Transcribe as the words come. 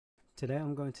Today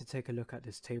I'm going to take a look at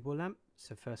this table lamp.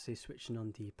 So firstly, switching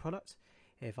on the product.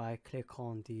 If I click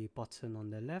on the button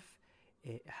on the left,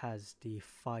 it has the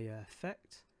fire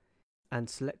effect, and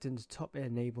selecting the top, it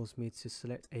enables me to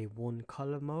select a one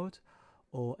color mode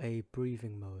or a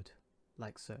breathing mode,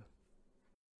 like so.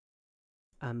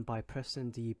 And by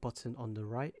pressing the button on the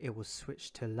right, it will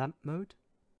switch to lamp mode.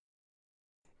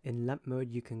 In lamp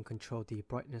mode, you can control the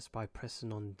brightness by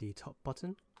pressing on the top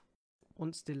button.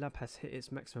 Once the lamp has hit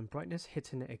its maximum brightness,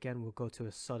 hitting it again will go to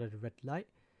a solid red light,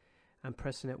 and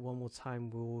pressing it one more time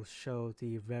will show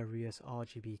the various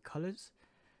RGB colors.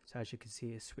 So as you can see,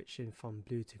 it's switching from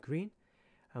blue to green,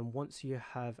 and once you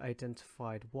have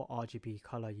identified what RGB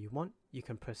color you want, you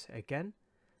can press it again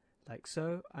like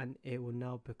so, and it will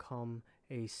now become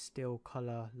a still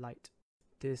color light.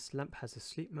 This lamp has a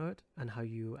sleep mode, and how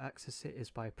you access it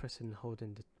is by pressing and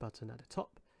holding the button at the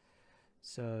top.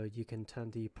 So you can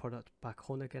turn the product back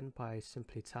on again by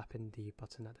simply tapping the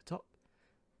button at the top,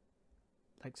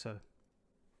 like so.